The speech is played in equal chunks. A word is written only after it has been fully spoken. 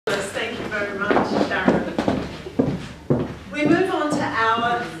Thank you very much, Sharon. We move on to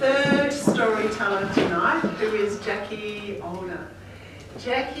our third storyteller tonight, who is Jacqui Alder.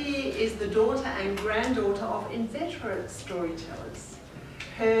 Jacqui is the daughter and granddaughter of inveterate storytellers.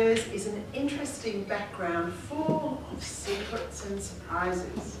 Hers is an interesting background full of secrets and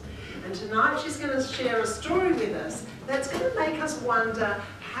surprises. And tonight she's going to share a story with us that's going to make us wonder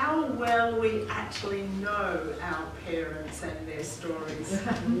how well we actually know our parents and their stories.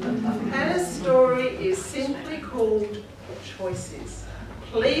 Her story is simply called Choices.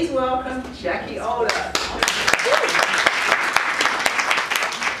 Please welcome Jacqui Alder.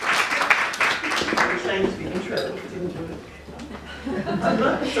 I changed the intro. I'm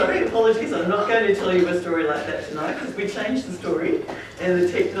not, sorry, apologies, I'm not going to tell you a story like that tonight because we changed the story and the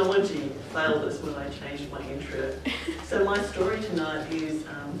technology failed us when I changed my intro. So my story tonight is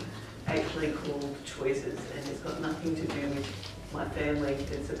actually called Choices, and it's got nothing to do with my family,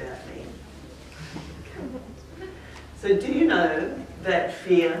 it's about me. So do you know that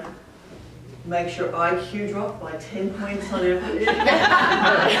fear makes your IQ drop by 10 points on average?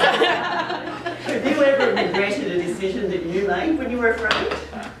 Have you ever regretted a decision that you made when you were afraid?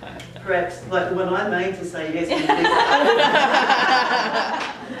 Perhaps like the one I made to say yes to this.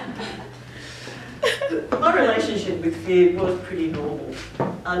 My relationship with fear was pretty normal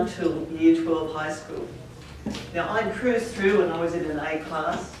until year 12 high school. Now I'd cruised through and I was in an A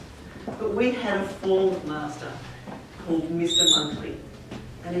class, but we had a form master called Mr. Monthly,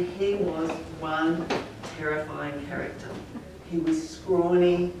 and he was one terrifying character. He was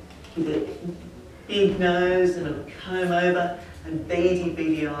scrawny, with a big nose and a comb over and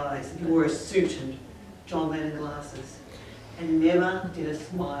beady eyes. And he wore a suit and John Lennon glasses. And never did a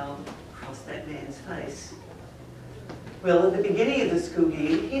smile cross that man's face. Well, at the beginning of the school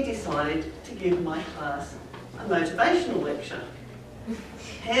year, he decided to give my class a motivational lecture.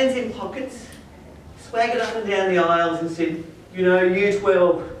 Hands in pockets, swaggered up and down the aisles and said, "You know, Year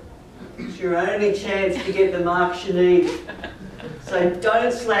 12, it's your only chance to get the marks you need. So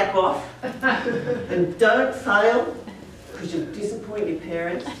don't slack off and don't fail because you'll disappoint your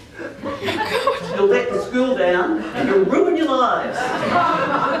parents. You'll let the school down and you'll ruin your lives."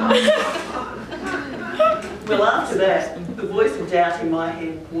 Well, after that, the voice of doubt in my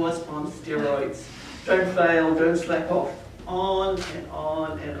head was on steroids. Don't fail, don't slack off, on and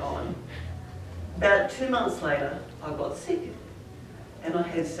on and on. About 2 months later, I got sick and I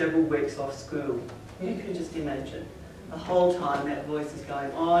had several weeks off school. You can just imagine. The whole time that voice is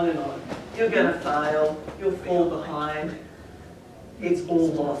going on and on. You're going to fail, you'll fall behind, it's all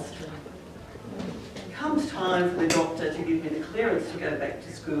lost. Comes time for the doctor to give me the clearance to go back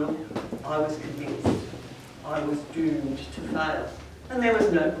to school, I was convinced I was doomed to fail. And there was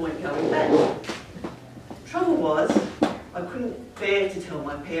no point going back. Trouble was, I couldn't bear to tell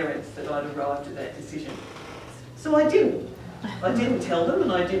my parents that I'd arrived at that decision. So I didn't. I didn't tell them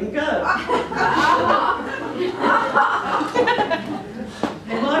and I didn't go.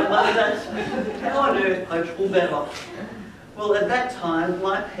 And I wondered how on earth I pulled that off. Well, at that time,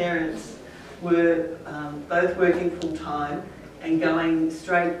 my parents were both working full-time and going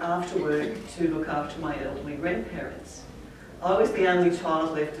straight after work to look after my elderly grandparents. I was the only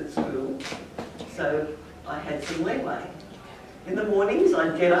child left at school, so I had some leeway. In the mornings,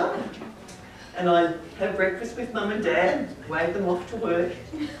 I'd get up and I'd have breakfast with Mum and Dad, wave them off to work,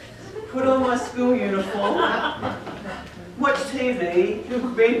 put on my school uniform, watch TV,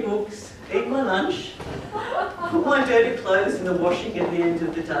 read books, eat my lunch, put my dirty clothes in the washing at the end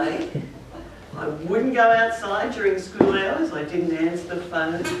of the day. I wouldn't go outside during school hours, I didn't answer the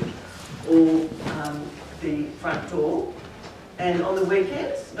phone or the front door. And on the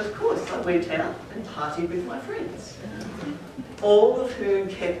weekends, of course, I went out and partied with my friends, all of whom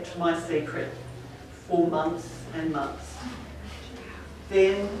kept my secret for months and months.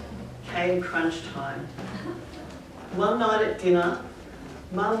 Then came crunch time. One night at dinner,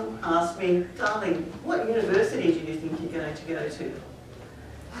 Mum asked me, "Darling, what university do you think you're going to go to?"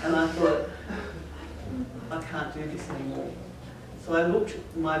 And I thought, I can't do this anymore. So I looked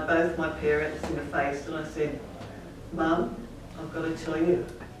both my parents in the face and I said, "Mum, I've got to tell you,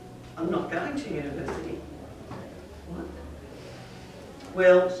 I'm not going to university." "What?"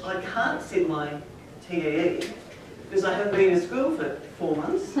 "Well, I can't sit my TEE because I haven't been to school for 4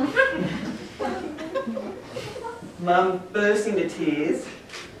 months." Mum burst into tears.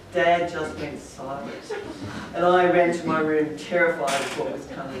 Dad just went silent. And I ran to my room terrified of what was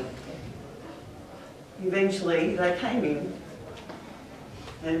coming. Eventually, they came in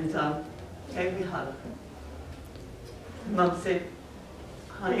and gave me a hug. Mum said,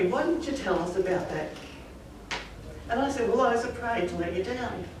 "Honey, why didn't you tell us about that?" And I said, well, I was afraid to let you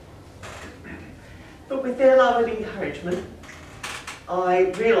down. But with their love and encouragement,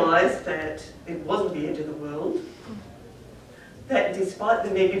 I realised that it wasn't the end of the world, that despite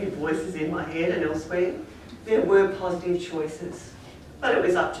the negative voices in my head and elsewhere, there were positive choices, but it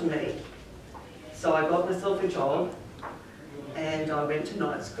was up to me. So I got myself a job, and I went to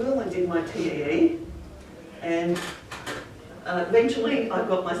night school and did my TEE, and eventually I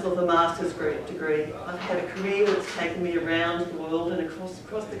got myself a master's degree. I've had a career that's taken me around the world and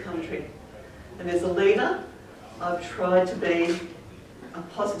across the country. And as a leader, I've tried to be a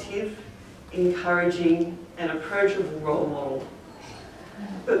positive, encouraging and approachable role model.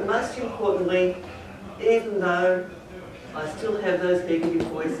 But most importantly, even though I still have those negative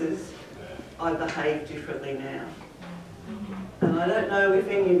voices, I behave differently now. And I don't know if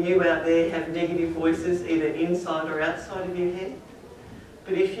any of you out there have negative voices either inside or outside of your head,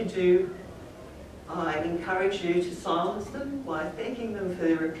 but if you do, I encourage you to silence them by thanking them for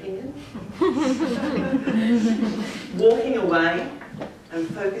their opinion, walking away and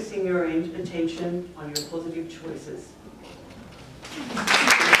focusing your attention on your positive choices.